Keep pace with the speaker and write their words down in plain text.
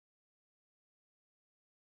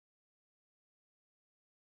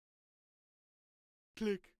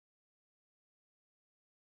click,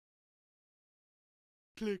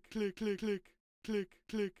 click, click, click, click, click,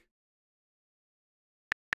 click.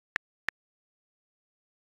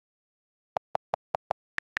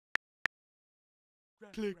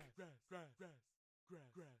 Click,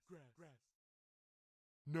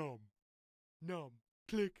 numb, numb,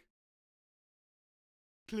 click,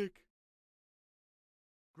 click,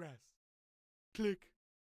 grass, click,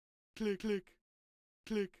 click, click,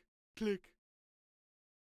 click, click.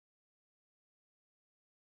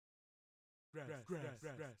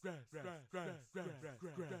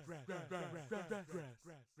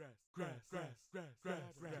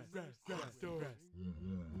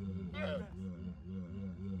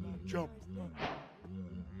 Jump,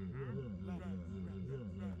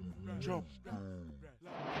 jump,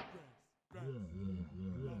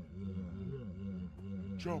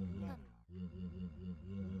 jump,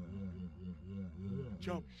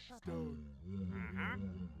 jump, stone,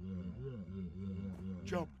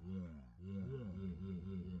 jump,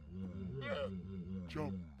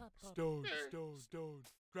 jump, stone, stone, stone,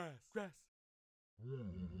 grass, grass,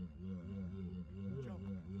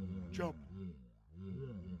 jump,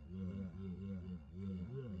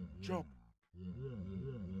 jump,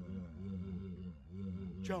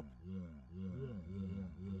 jump,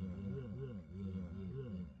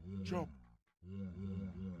 jump,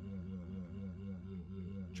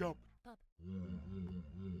 jump,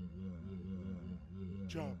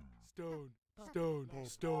 jump, stone, stone, stone,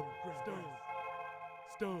 stone,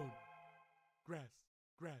 stone, grass,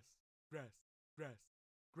 grass, grass, grass,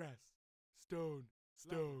 grass, stone,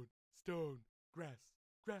 stone, stone, grass,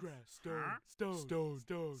 grass, stone, stone, stone,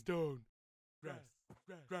 stone, stone, grass,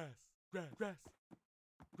 grass, grass, grass, grass,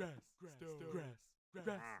 grass, stone, grass, grass,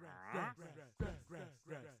 grass, grass, grass, grass,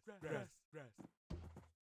 grass, grass,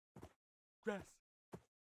 grass, grass,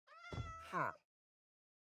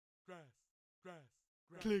 grass, grass,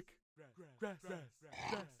 click, grass, grass, grass,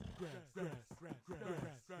 grass, grass, grass,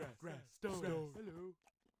 grass, grass, grass, stone, hello,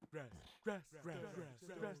 grass, grass, grass, grass,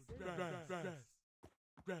 grass, grass, grass,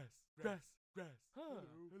 grass, grass, grass, hello,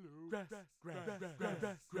 grass, grass, grass, grass, grass,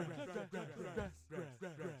 grass, grass, grass,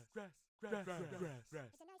 grass, grass, grass,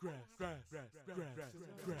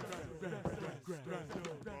 grass, grass,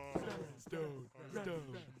 stone, stone,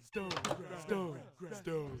 stone, stone,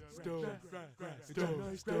 stone, stone, it's a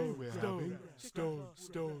nice day we're having. Stone,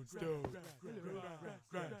 stone, stone,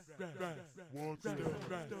 water,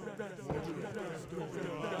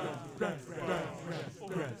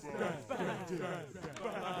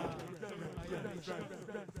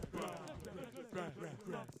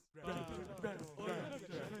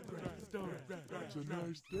 it's a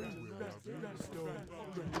nice day we're having. Stone,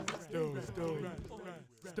 stone, stone,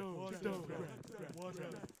 stone, stone, water,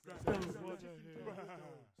 stone, water here,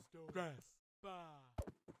 grass,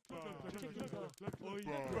 chicken talk,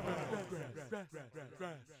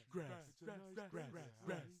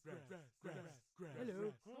 hello,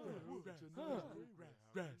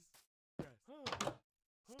 grass,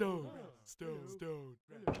 stone, stone, stone,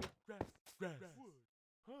 grass,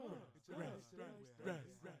 grass,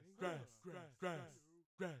 grass, grass, grass,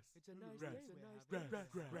 grass. It's a nice day. Grass,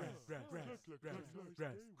 grass, grass, grass,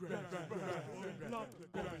 grass, grass, grass, grass,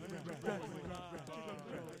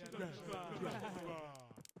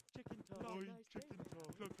 chicken talk, chicken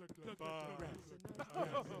talk,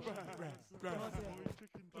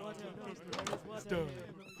 stone,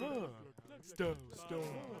 stone,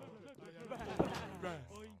 stone, grass,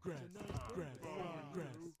 grass, grass,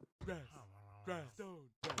 grass, grass, stone,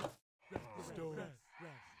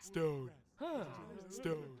 stone, stone,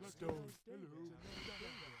 stone, stone, hello.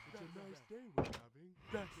 It's a nice day we're having.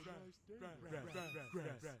 Grass, grass, grass,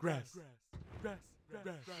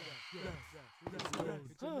 grass,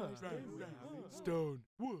 stone,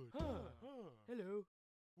 wood, hello,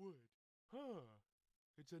 wood,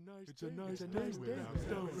 it's a nice day we're having.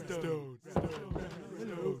 Stone, stone,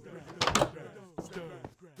 hello, stone,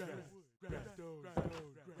 grass, stone,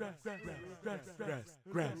 grass, grass, grass,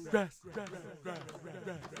 grass, grass,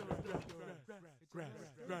 grass,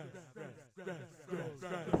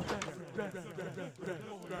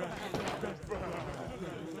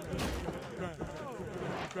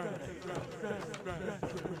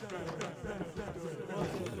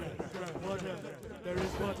 water, there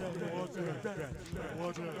is water, water,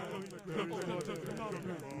 water, there is water,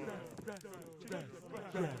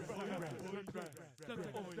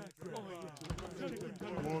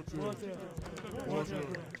 water, water,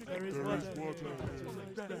 there is water,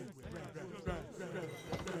 grass,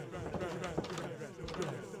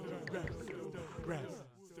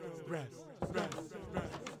 grass, grass,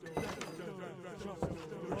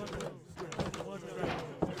 grass,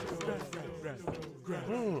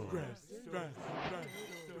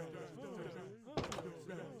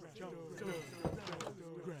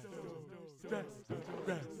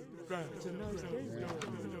 It's a nice day.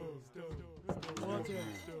 Water,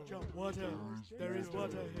 water, there is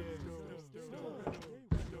water here.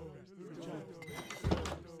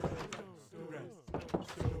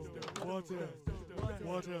 Water,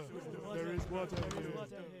 water, there is water here.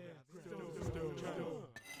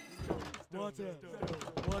 Water,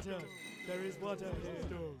 water, there is water here.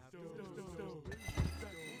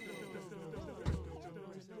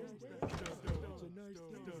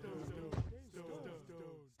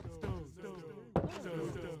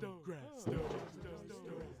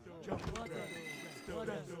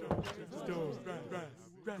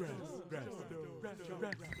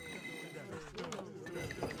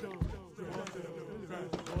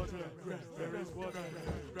 There is water. There is water.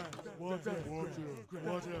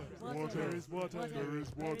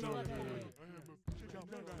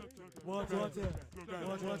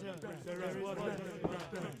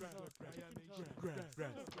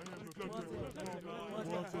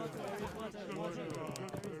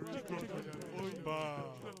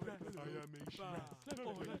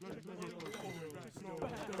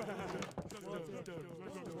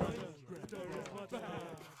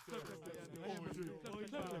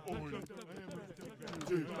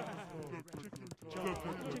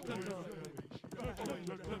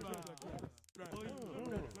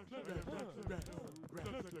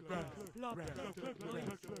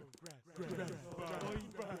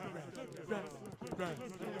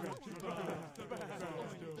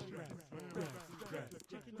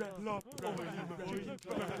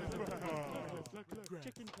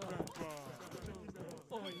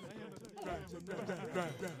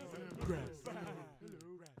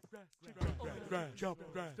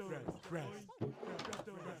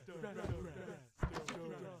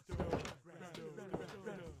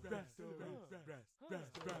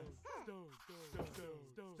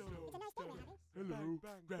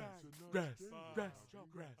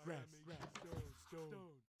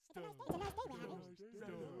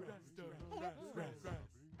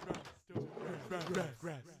 There is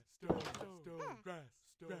water.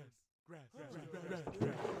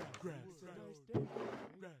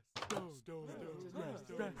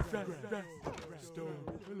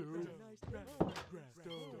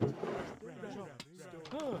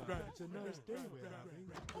 It's a nice day we're having.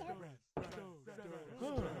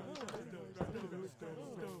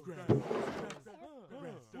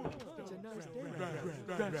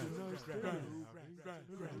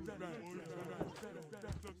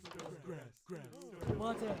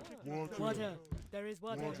 Water. There is water here. There is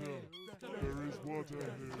water here.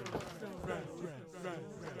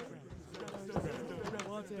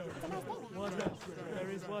 Water.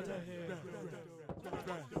 There is water here.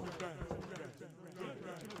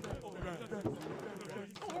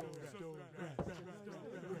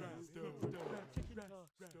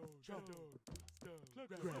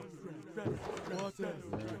 Water.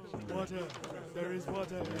 There is water here. Water. There is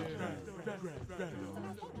water here.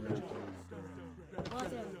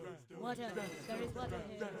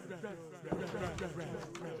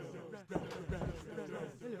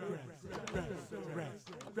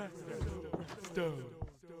 Stone.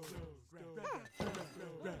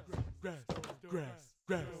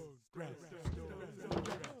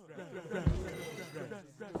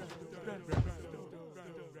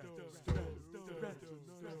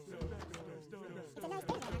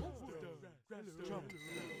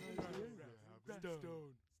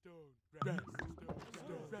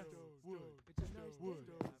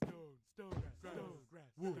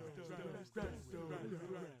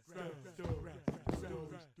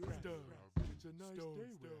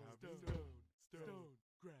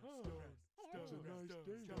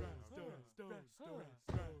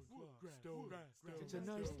 It's a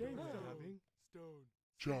nice day we're having.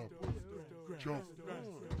 Jump. Jump.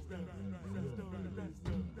 Hello.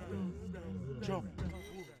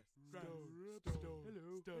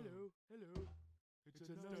 It's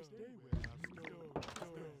a nice day we're having.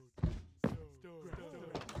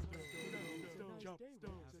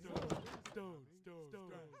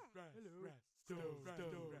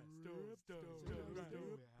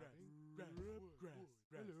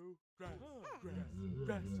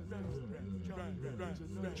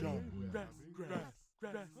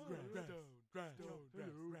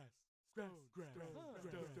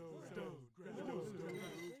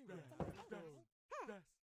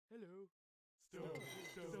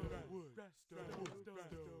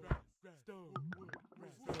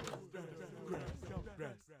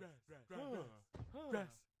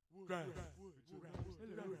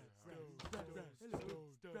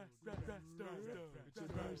 It's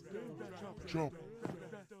Chop.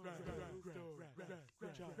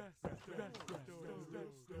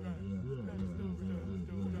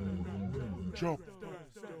 Chop.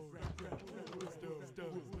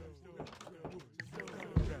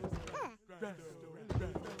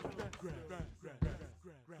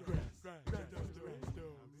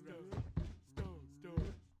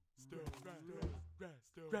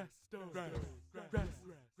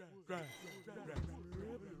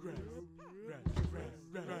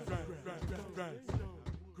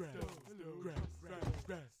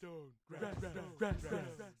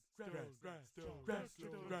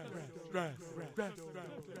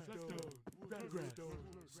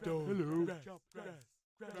 Hello.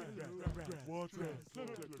 Water. There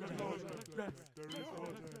is water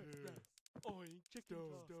here. Oink, chicken,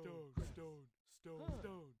 stone. It's a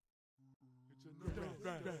hello.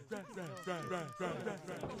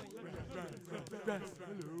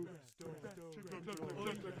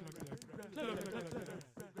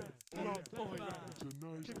 It's a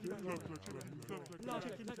nice chicken.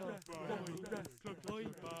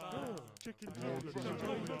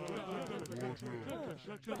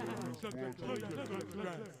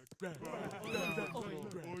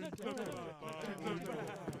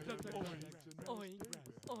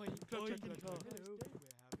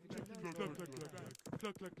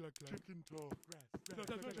 Chicken talk.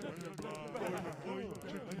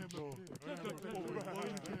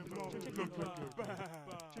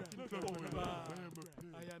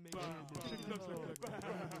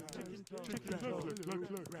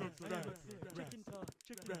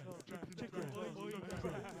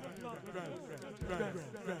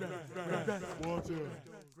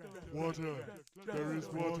 Water. There is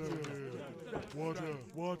water here. Water.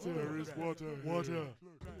 There is water.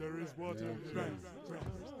 There is water here.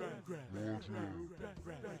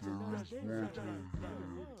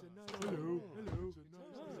 Hello.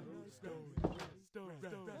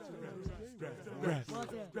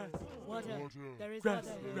 Water. There is There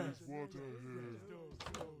water here. is water here.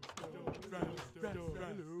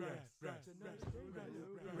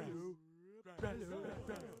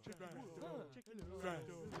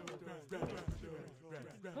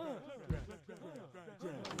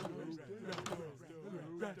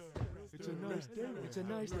 It's a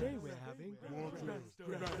nice day we're having. Water.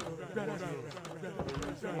 There is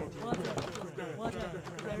water here.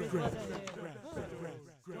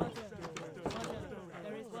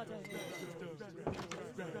 There is water here. It's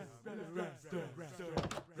a nice day.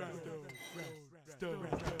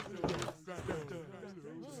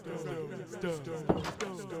 Stone. Chop. Stone.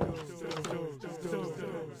 Hello.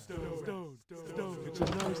 Stone.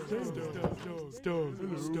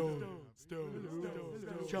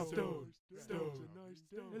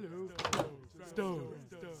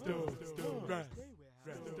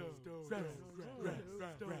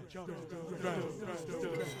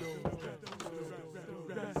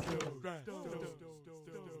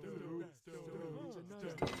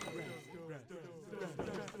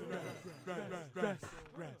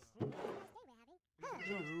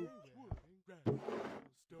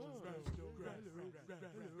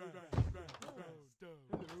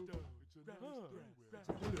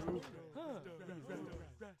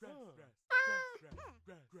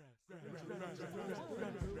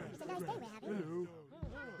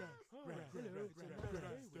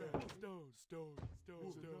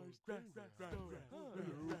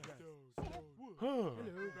 Water. There is water here.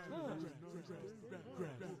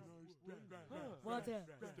 Stone.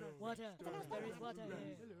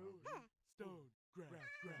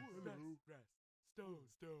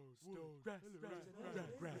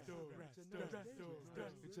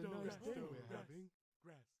 It's a nice day we're having. Water.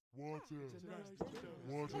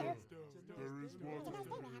 There is water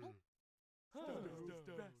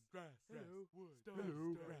here.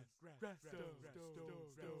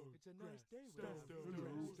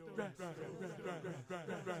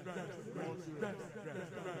 Hello.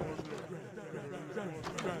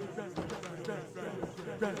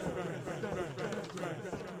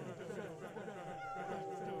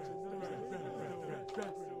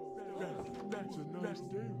 It's a nice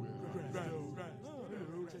day we're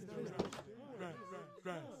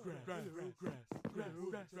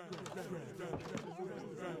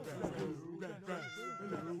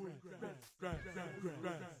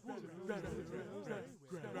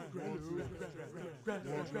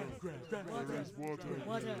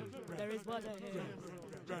Water. There is water here.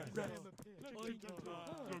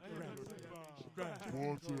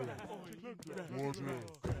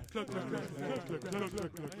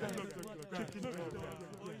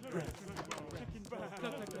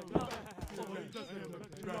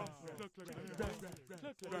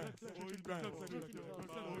 I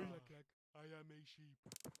am a sheep.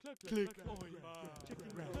 Click. Chicken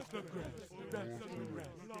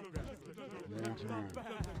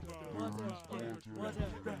Water.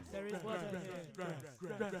 There is water here.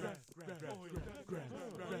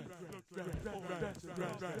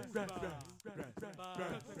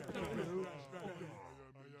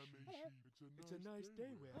 It's a nice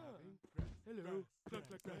day we're having. Hello.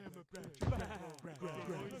 I am a pig. Hello.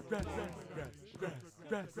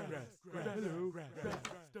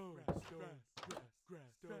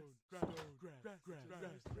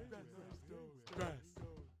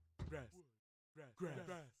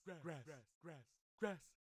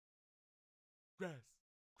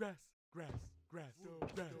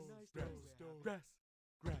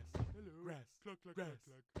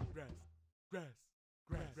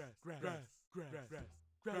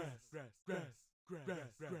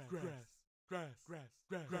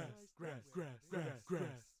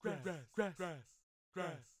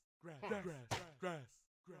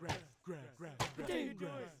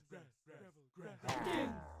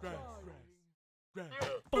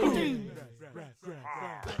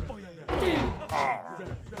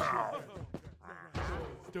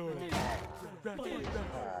 Stone. It's a nice day we're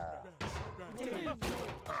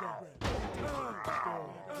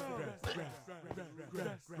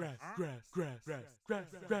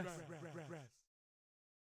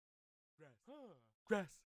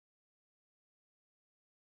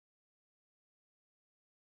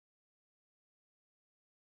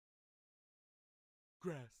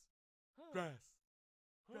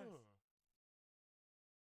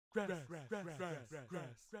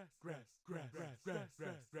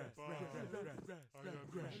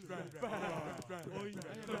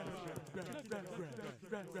having.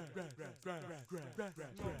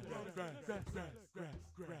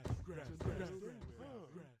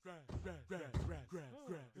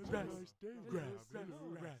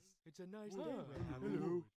 Hello. It's a nice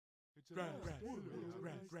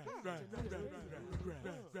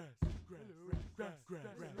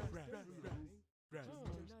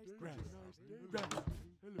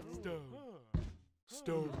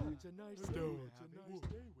Stone. It's a nice day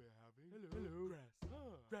we're having.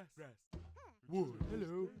 Hello. Wood.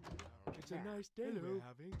 Hello. It's a nice day we're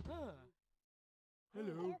having.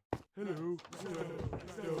 Hello. Hello.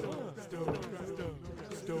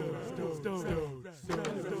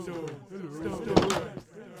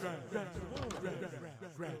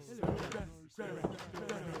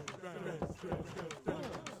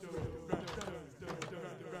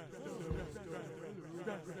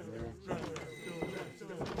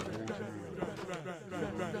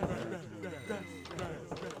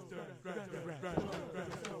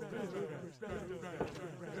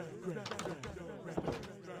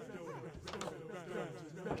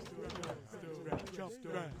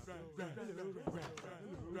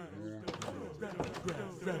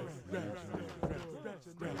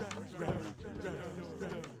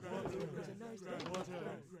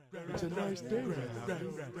 It's a nice day. Hello. It's a nice day we're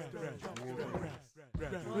having.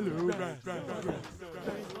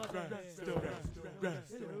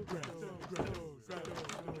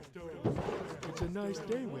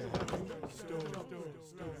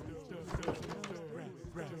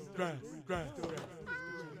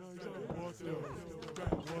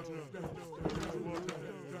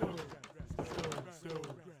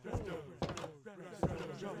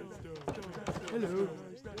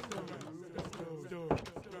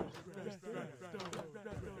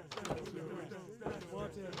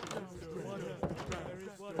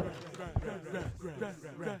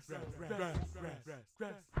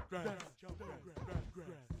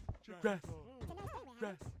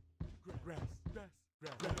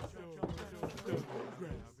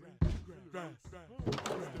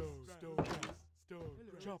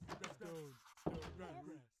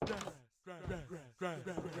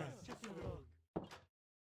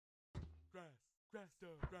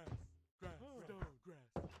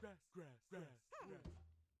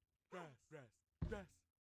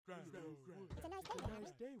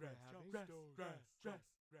 Hello.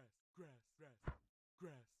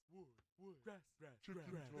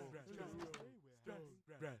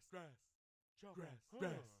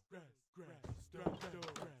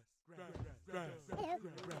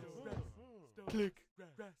 Click.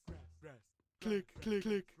 Click, click,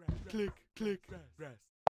 click, click, click.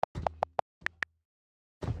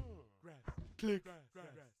 Click. Click. Click.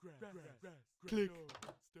 Click. Click.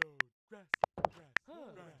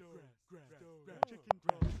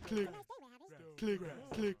 Click.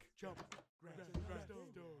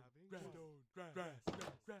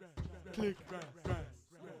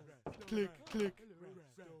 Click. Click.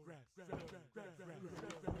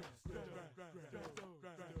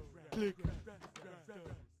 click,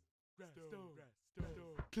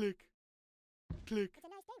 click, click, click, click,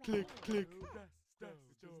 click,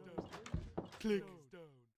 click, click, click,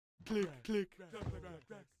 click,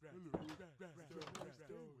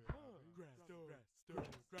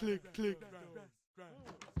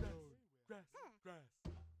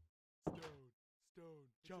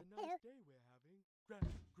 jump. It's a nice day we're having. Grass,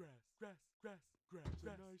 grass, grass, grass, grass. It's a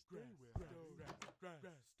nice day we're having. Grass, grass,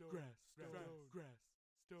 stone, grass, stone, stone,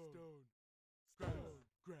 grass, grass,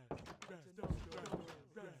 stone, grass, grass,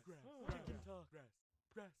 Chicken talk. grass,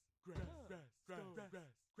 grass, grass, grass, stone,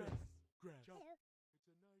 grass, grass, grass. Jump.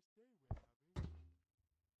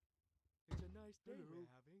 It's a nice day we're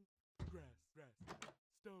having. Grass, grass,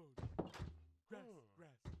 stone, grass,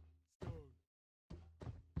 grass, stone,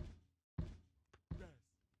 grass,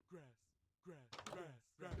 grass, grass,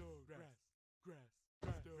 grass, stone, grass, grass,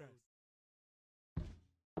 stone.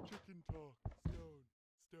 Chicken talk. Stone,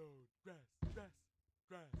 stone, grass, grass,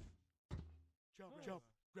 grass. Jump. Jump,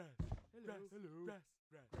 grass, Hello. grass, Hello. grass,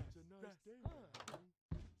 grass. It's a nice day we're having.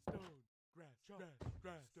 Stone, grass, Jump. grass,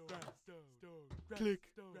 grass, Stone. grass, stone, stone, grass, Click.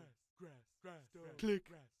 stone, grass, grass, grass, Stone. click,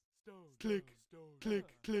 Grass. stone, Click. stone, Click.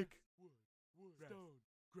 grass, Click. wood, wood, stone,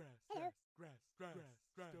 grass, grass, grass,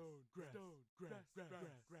 grass, stone, grass, grass, grass,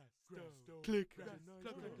 grass, stone, stone, Click. grass,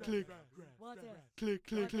 Click. grass, Water. Click.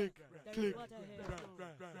 Click. Click. There Click. is water here.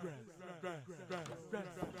 Click.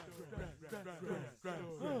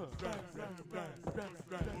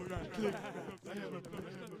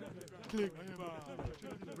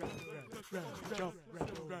 Jump, Click. chicken talk, jump,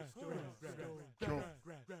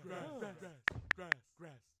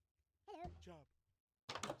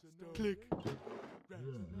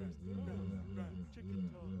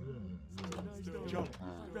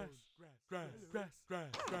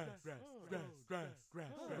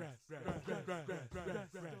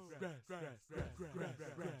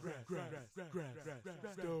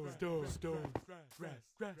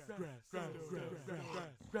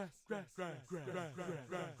 grass, grass, grass, grass,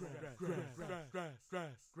 grass, grass,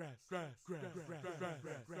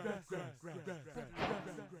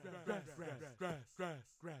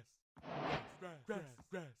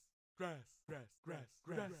 grass, grass, grass,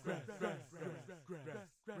 grass,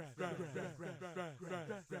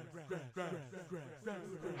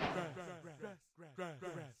 stone,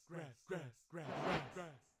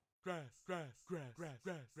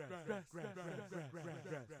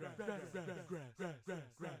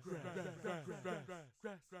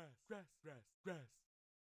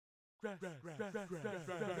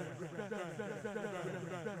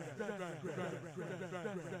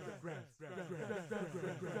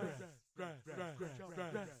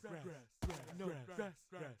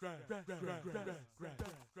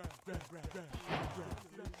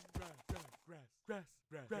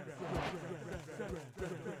 grass,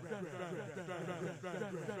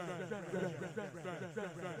 grass, grass, grass,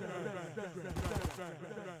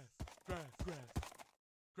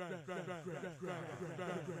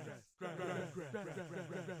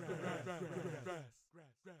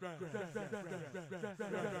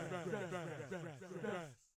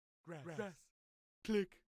 grass, grass,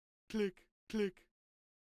 click, click, click,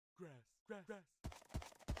 grass,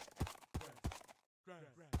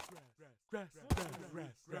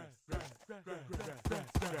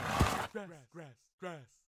 grass, grass, grass.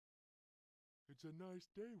 It's a nice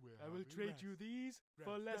day we're I will having. trade you these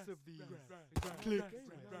for less of these. Click.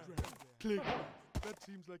 Click. That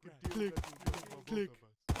seems like a deal Click. that will work for Click. both of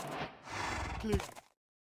us. Click.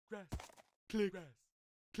 Grass, Click. grass,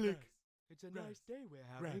 Click. It's a nice day we're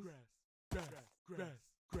having. Grass, grass, grass,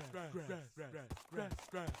 grass, grass, grass, grass, grass, grass.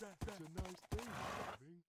 It's a nice day we're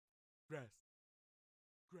having. Grass,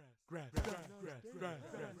 grass, grass, grass, grass,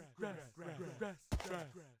 grass, grass, grass, grass, grass,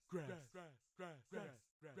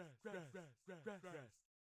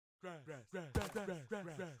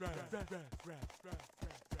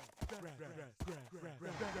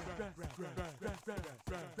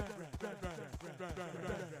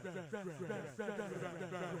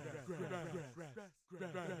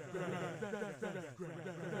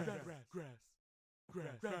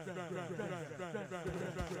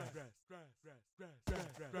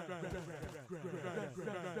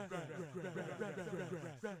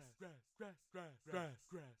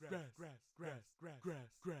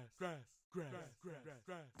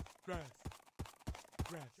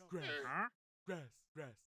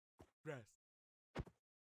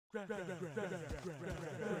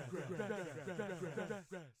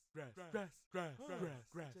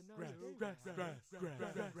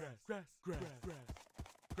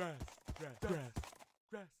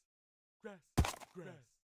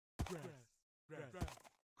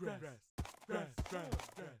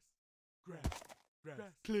 click,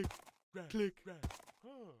 click, grass,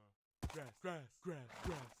 grass, grass, grass,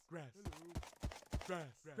 grass, grass,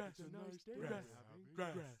 grass, It's a nice day grass, we're having.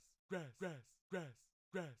 grass, grass, grass, grass,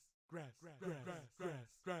 grass, grass, grass, grass,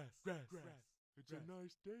 grass, grass, grass. It's a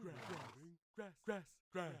nice day we're having. Grass, grass,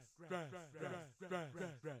 grass, grass, grass, grass,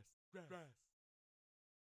 grass, grass, grass.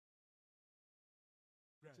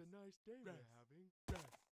 It's a nice day we're having.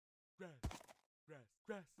 Grass, grass, grass,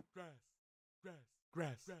 grass, grass, grass,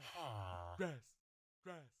 grass, grass,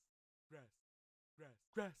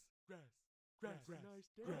 grass, grass,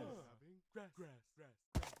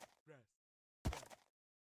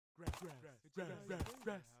 grass,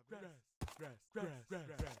 grass,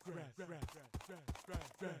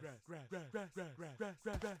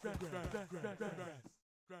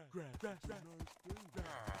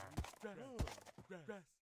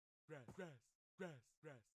 grass,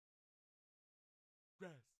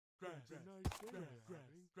 grass, grass. It's a nice day Grass. we're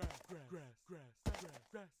having. Grass, grass,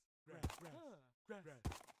 grass, grass, grass, grass,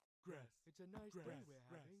 grass, It's a grass, nice grass, day we're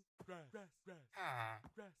grass, having. grass, grass, grass, grass,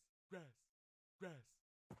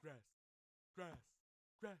 grass, grass,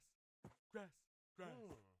 It's a nice day we're having.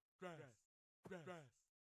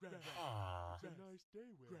 It's a nice day we're having. It's a nice day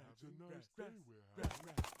we're having.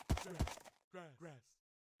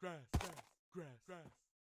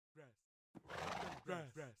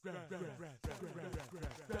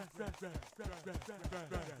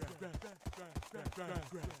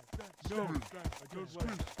 Sorry, I don't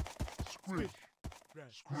want squish.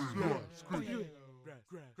 Squish.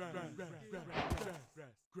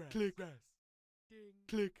 Click, Ding.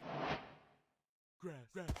 click. Grass,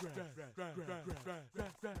 grass, grass, grass, grass, grass, grass,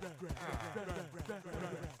 grass, grass,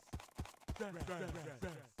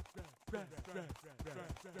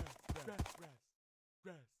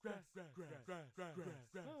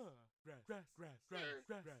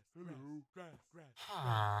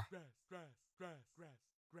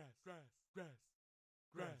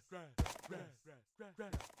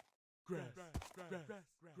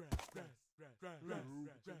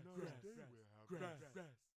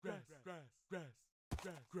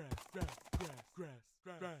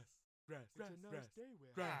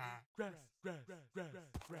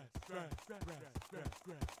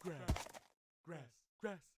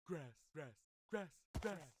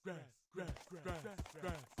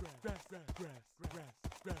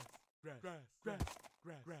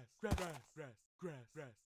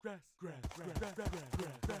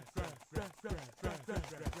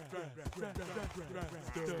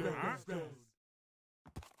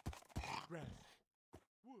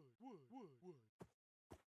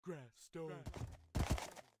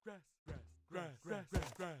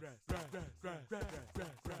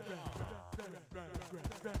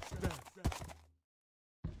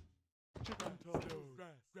 chicken toast.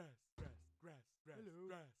 Click,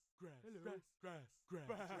 click, click, grass, grass, grass, grass,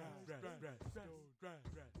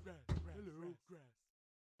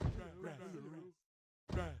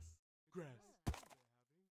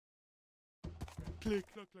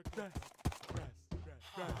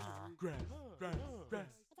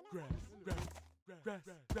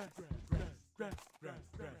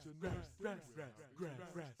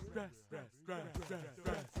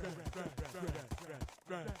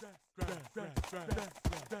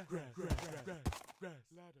 grass, grass, grass, grass, grass, grass, grass, grass, grass,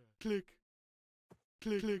 click,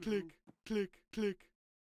 click, click, click, click,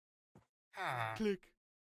 click,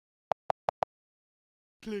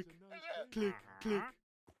 click, click, click,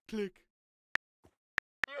 click, click,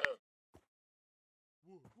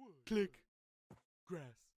 click, grass,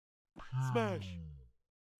 smash,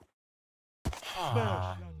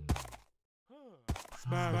 smash, smash,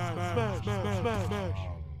 smash, smash, smash,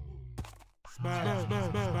 smash,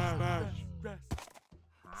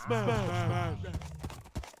 smash, smash,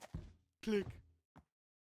 click,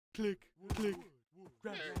 click, click,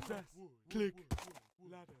 grass, grass, click,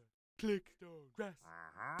 ladder, click, grass,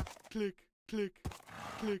 click, click,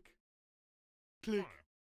 click, click,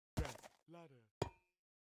 grass, ladder,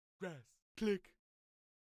 grass, click,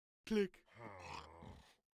 click,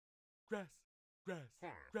 grass, grass,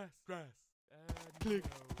 grass, grass, click,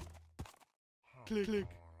 click, click,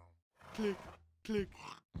 click, click,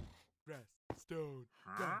 grass, stone,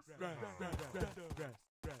 grass, grass, grass, grass, grass,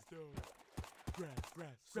 grass, stone, grass,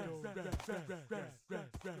 grass, stone, grass, grass, grass, grass, grass,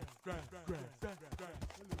 grass, grass,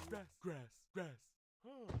 grass, grass, grass, grass, grass, grass, grass,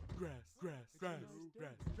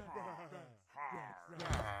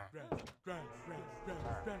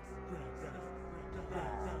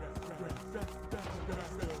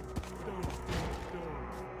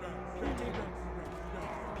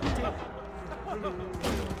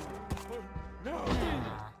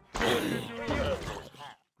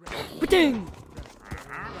 Ding!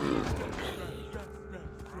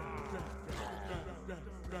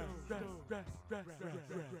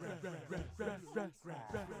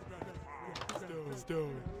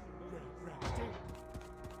 Stone.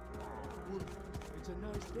 It's a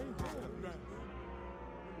nice day we're having.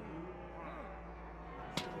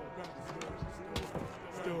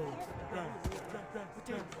 Stone.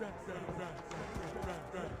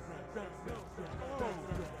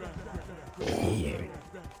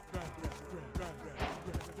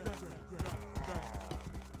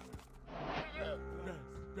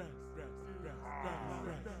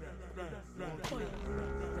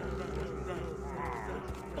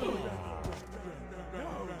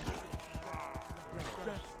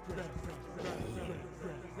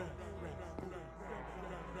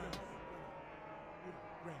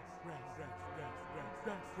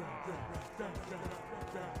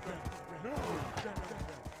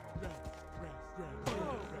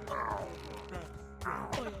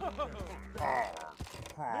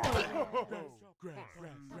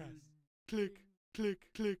 Click, click,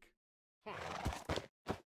 click.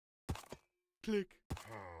 Click.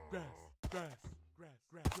 Grass, grass, grass,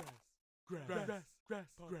 grass, grass, grass, grass, grass, grass,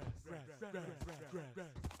 grass,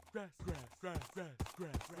 grass, grass, grass,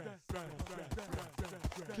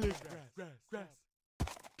 click, grass, grass,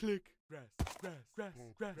 click, grass, grass, grass,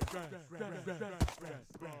 grass, grass, grass,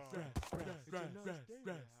 grass,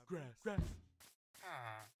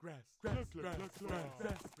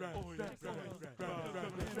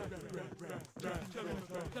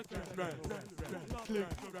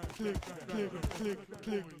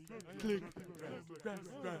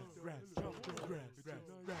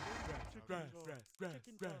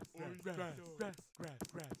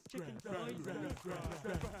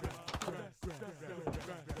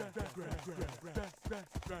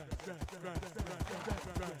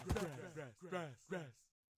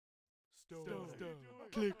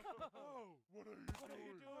 click. Oh, what are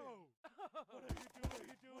you doing? What are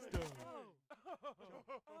you doing? Stone.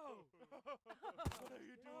 What are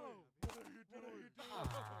you doing? What are you doing?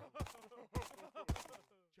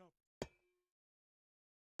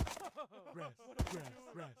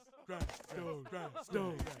 Grass, grass, grass, stone, grass,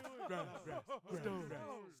 stone, grass, grass, stone,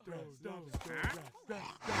 stone, stone,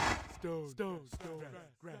 stone, stone, stone,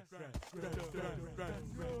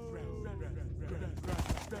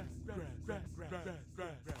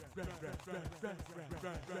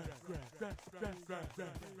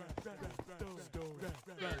 grass,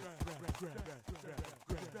 grass,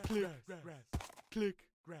 click,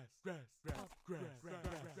 grass, grass, grass, grass,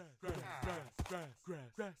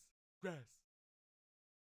 grass, grass,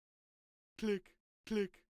 click,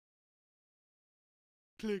 click,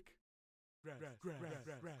 click.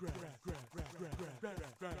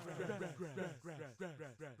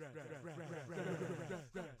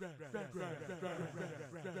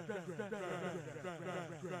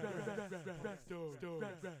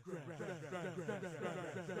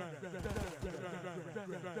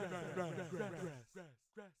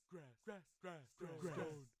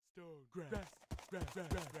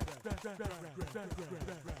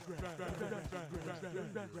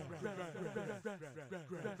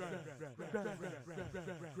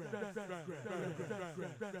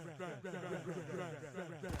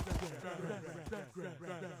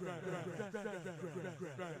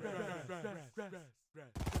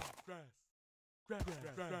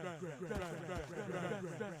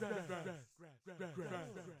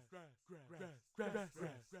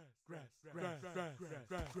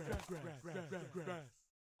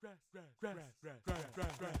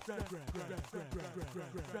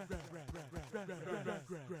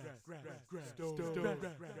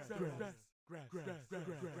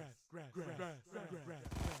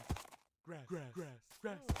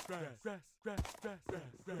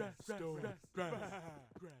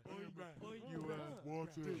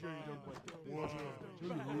 Water.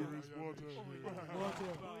 Where is water?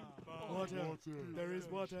 Water. There is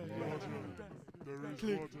water here. There is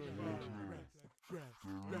Click. water.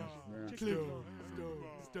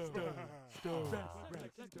 Stone.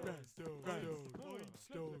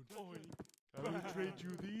 I will trade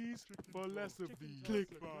you these for less of these. Click.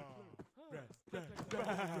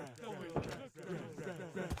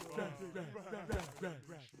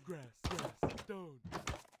 Stone.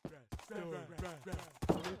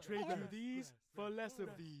 I will trade you these for less of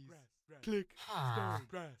these. Click. Stone.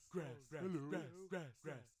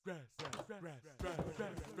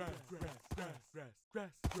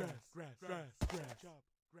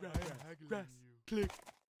 I am haggling you. Click.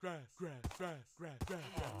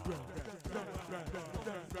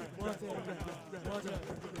 Water. There is water. Water. I am haggling. Water.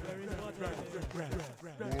 There is water here.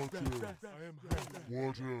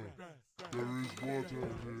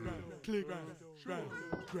 Click.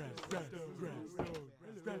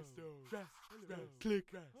 grass, stone, grass, grass, click,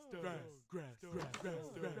 grass, grass, grass, grass,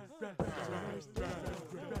 grass,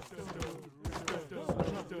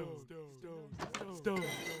 stone.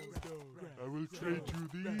 I will trade you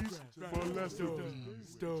these for less of these.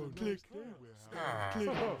 Stone, click, click.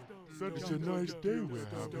 Such a nice day we're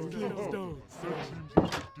having. Stone, That seems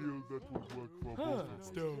like a deal that would work for both of us.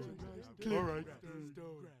 stone, click. All right.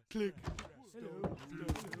 Stone, click.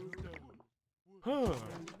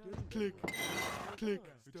 Click, click.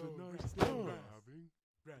 It's a nice day we're having.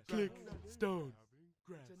 Click, stone,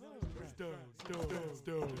 stone, stone,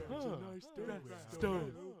 stone,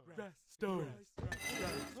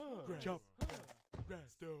 chop, stone,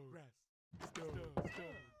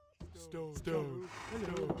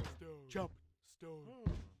 chop,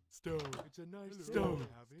 stone. It's a nice stone. It's a nice stone.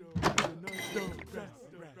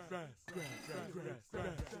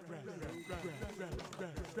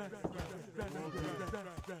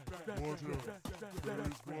 Water. There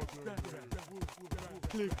is water here.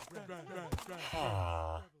 Click.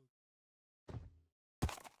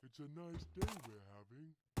 It's a nice day we're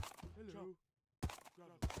having. Hello.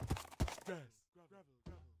 Grass.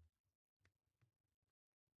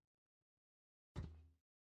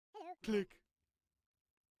 Click.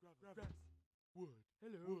 Wood.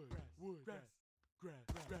 Hello. Wood. Grass.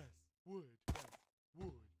 Wood.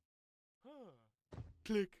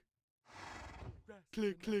 Click.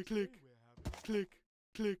 Click.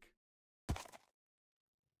 Click.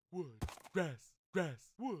 Wood. Grass.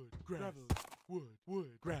 Wood. Gravel. Wood.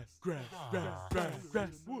 Grass.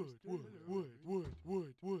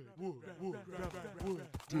 Wood.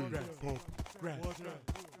 Dig, pop. Grass. Water.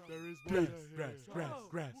 There is Grass.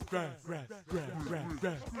 water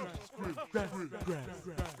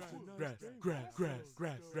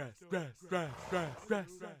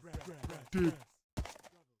here. Dig.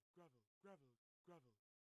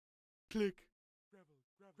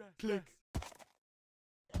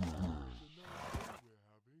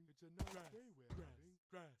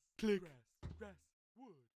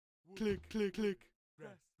 Click. Click. Click.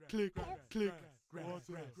 Click. Click.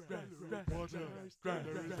 Water. Water.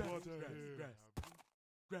 There is water here.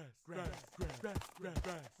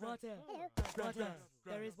 Water.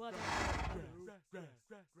 There is water.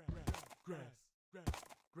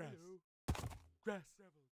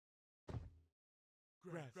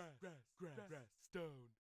 Stone.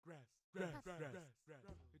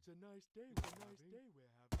 It's a nice day. We're having.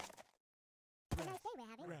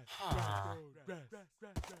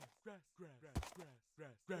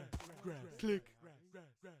 Click.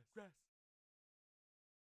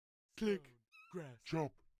 Click.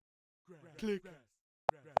 Chop. Click.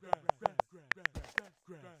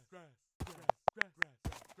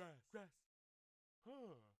 Click.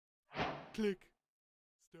 Stone. Click.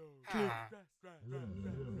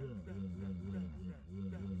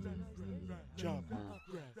 Chop.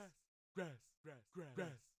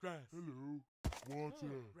 Hello.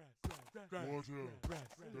 Water. Water.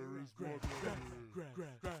 There is water here.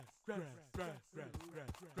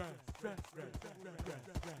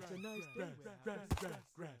 It's a nice day.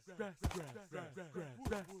 Water. There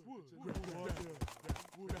is water here.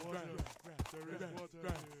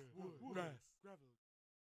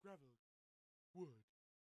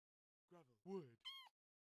 Wood.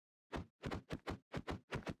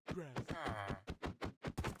 Grass.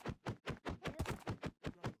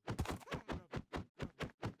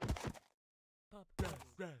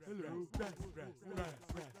 Hello.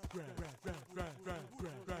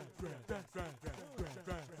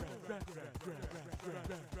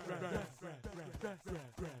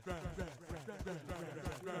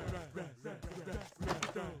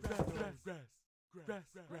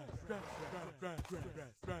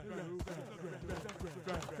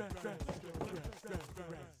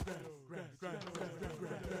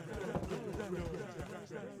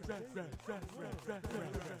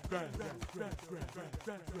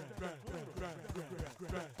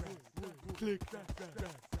 Click.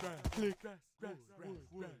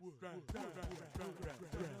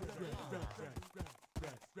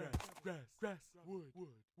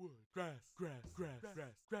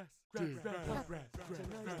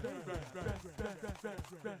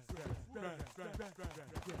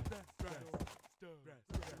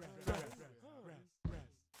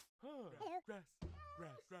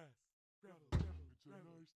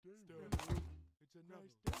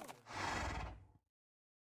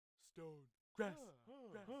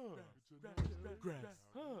 Stone.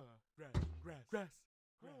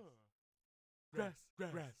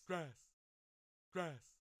 Grass.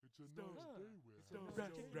 It's a nice day we're having.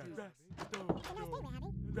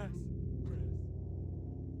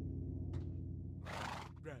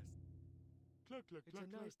 Cluck, cluck, It's a cluck,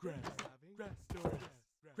 nice cluck. day Grass, we're having. grass, stone.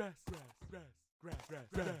 Grass, grass, grass, grass, grass,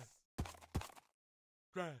 grass.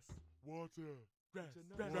 Grass, Water. grass, It's a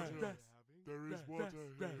nice grass, day Water. grass, we're having. There is grass, water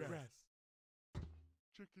grass, here. grass.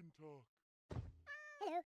 Chicken talk.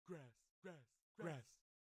 Grass, grass, grass.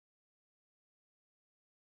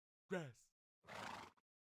 Grass.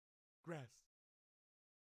 Grass.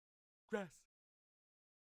 Grass.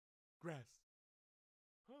 Grass.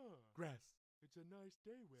 Huh. Grass. It's a nice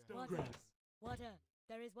day we're Stone. having. Grass. Water.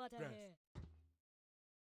 There is water Grass. here.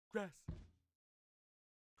 Grass.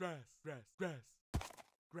 Grass. Grass. Grass.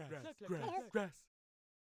 Grass. Cluck, Grass. cluck, Grass. cluck, cluck. Grass.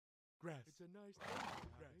 Grass. It's a nice day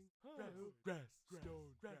we're Grass. having. Grass. Hello. Grass.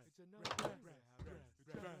 Stone. Grass. It's a nice day we're having. It's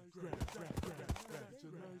a Grass. nice Grass. day. Grass. Grass. Grass. It's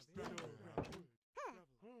a Grass. nice day Grass. we're having.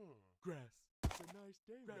 Huh. Grass. It's a nice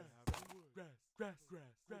day we're Grass. having. Grass. Grass.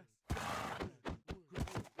 Grass. Grass.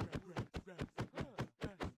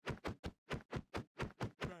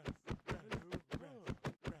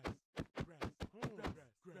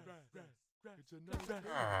 It's a nice day.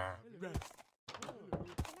 Grass.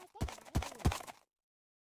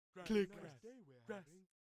 Click. Click. Nice day we're Grass. having.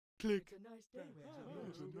 Click. It's a nice day we're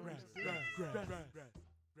It's a having. nice day. Grass. Grass. Grass. Grass.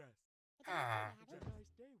 Grass. It's a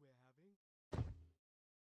nice day we're having.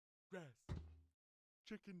 Grass.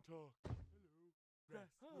 Chicken talk. Grass.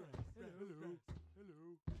 Huh. Grass. Hello.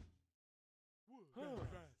 Hello. Wood.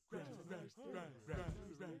 Grass. Grass. It's a Grass. nice day Grass. we're Grass.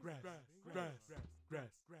 having. Grass. Grass.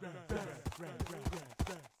 Grass. Grass. Grass. Grass. Grass. Grass.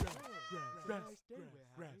 Grass. Grass. It's a nice day we're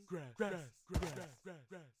Grass. having. Grass. Grass. Grass.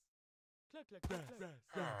 Grass. Click, click, Grass. click, click.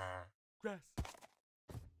 Grass. Grass.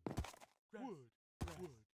 Wood.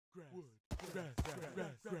 Wood. Grass. Wood. Grass. Grass.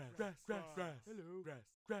 Grass. Grass. Grass. Grass. Grass. Hello. Grass.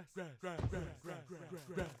 Grass. Grass. Grass. Grass. Grass. Grass. Grass.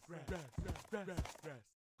 Grass. Grass. Grass.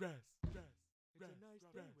 Grass. It's a nice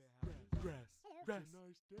day we're having. Grass. It's Grass. a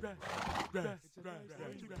nice day. Grass. Grass. It's a Grass. nice Grass.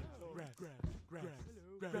 day. Grass. Grass. Grass.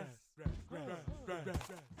 Hello. Grass. Grass. Grass. Grass. Grass. Grass.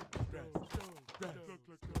 Grass. Grass. Cluck,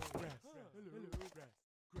 cluck, Grass. cluck. Grass. Hello. Grass.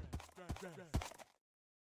 Grass. Grass.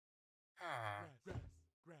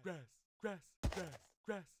 Grass. Grass. Grass. Grass. Grass.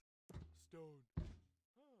 Grass. Stone.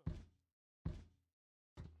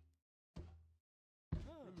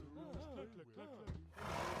 Hello. Click, click, click, Hello. click.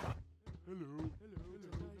 Hello. Hello.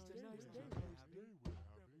 It's a nice day It's a we're nice having. day we're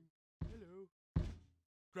having. Hello.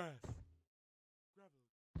 Grass. Gravel.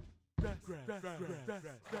 Grass. Grass. Grass. Grass.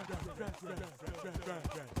 Grass. Grass. Grass. Grass.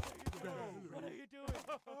 Grass. What are you doing?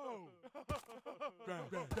 Oh. Grass.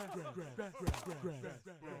 Grass. Grass. Grass. Grass. Grass.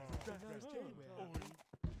 It's a nice day we're having.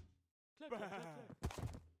 Click, click, click, click.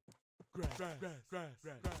 Grass. Grass. Grass. Grass.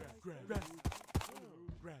 Grass. Grass.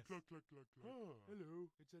 Grass. Cluck, cluck, cluck, cluck. Hello.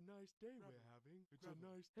 It's a nice day we're having. It's a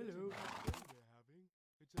nice day. Hello. We're having.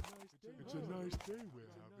 It's a nice day. It's a nice day we're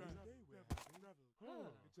It's a having. nice day we're having.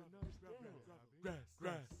 It's a nice day we're having. Grass.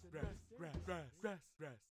 Grass. Grass. Grass. Grass. Grass.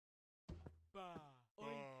 Grass. Bah.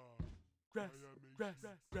 Ah. Grass. I am a Grass.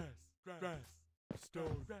 sheep. Grass. Grass.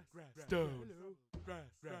 Stone. Grass. Stone. Hello. Grass.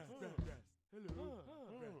 Grass. Grass. Grass. Hello.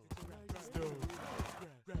 It's a nice day. Stone.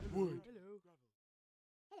 Grass. Wood. Hello.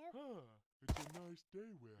 Huh. It's a nice day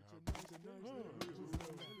we're having. It's a nice day.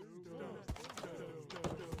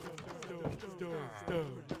 Stone. Stone.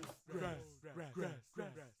 Stone. Grass. Grass. Grass.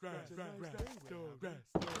 Grass. Grass. Grass. Stone. Grass.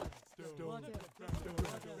 Stone. Water. Stone.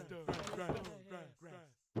 Water. Stone. There is Grass. water here. Grass.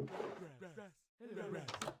 Grass. Hello. Grass.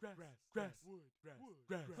 Grass. Grass. Wood.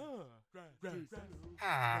 Grass. Huh. Grass. Dig. Grass.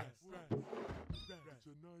 Grass. Grass. It's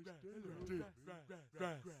a nice day Dig. we're having. Grass.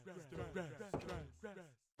 Grass. Grass.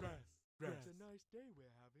 Grass. Grass. It's a nice day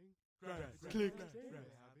we're having. Grass. It's a Click. nice day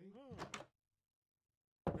we're having.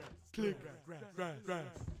 Click. Grass. Grass.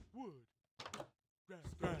 Wood. Grass.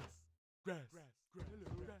 Grass. Grass. Hello.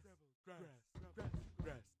 Grass. Grass. Grass.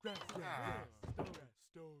 Grass. Grass.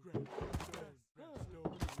 Stone. Stone.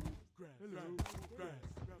 Stone. Grass. Hello. Grass.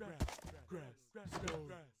 Grass. Grass. Stone.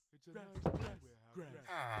 It's a nice day we're having. Grass.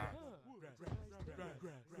 Huh. Grass. It's a nice day.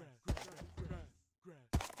 Grass. Grass.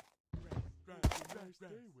 It's a nice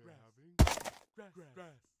day we're having. Grass. Grass.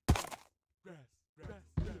 Grass. Grass.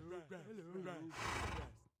 Hello. Grass.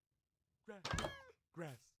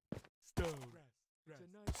 Grass. Stone. It's a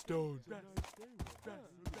nice Stone. It's a nice day we're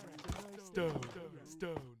having. It's a nice Stone. day.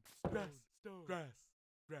 Stone. Grass. Grass.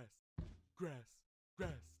 Grass. Grass.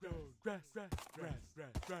 Grass. Stone. Grass. Grass. Grass.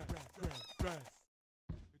 Grass.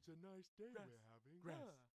 It's a nice day we're having.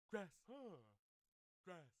 Grass. Grass. Huh.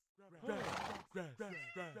 Grass. Grass. Grass. Grass.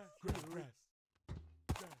 Grass. Cluck,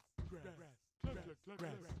 cluck, cluck, Grass.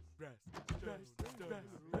 cluck. Grass. It's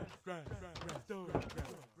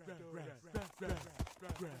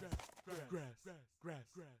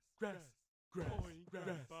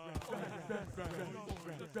a nice day we're Grass. having.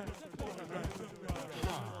 Grass. Stone.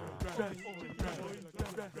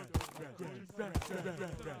 Grass.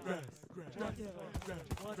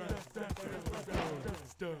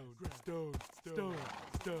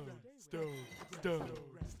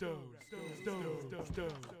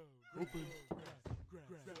 Open.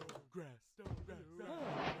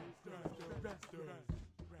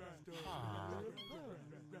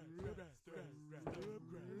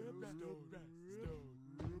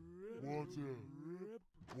 Water.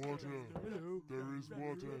 Water. Hello. There is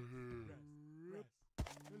water here.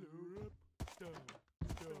 Hello. Stone.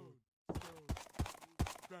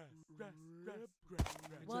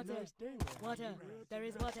 Water. Water. There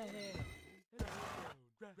is water here.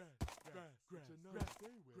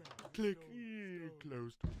 Click.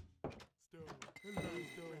 Closed.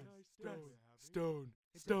 Stone.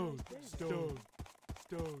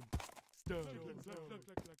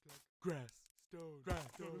 Grass.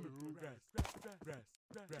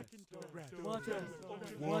 Water.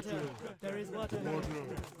 Water. There is water here.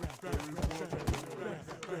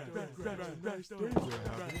 Nice day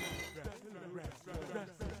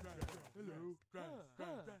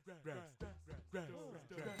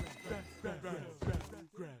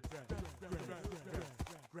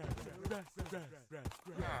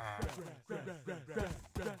we're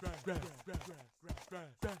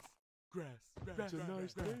having. It's a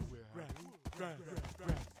nice day we're having.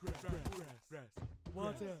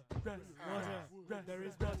 Water. There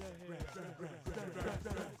is water here.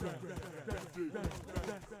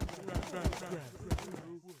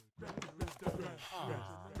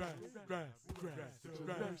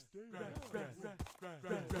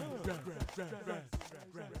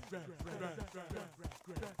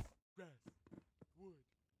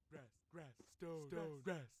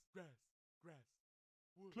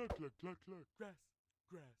 Cluck, cluck, cluck, cluck. It's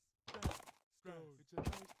a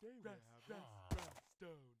nice day we're having.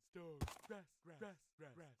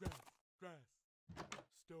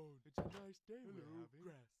 Stone. It's a nice day we're Hello.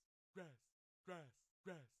 having.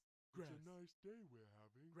 It's a nice day we're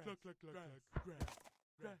having. Cluck, cluck, cluck,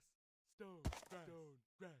 cluck. Stone. Hello.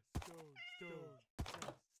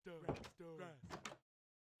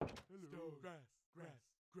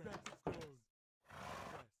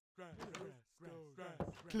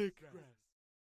 Click.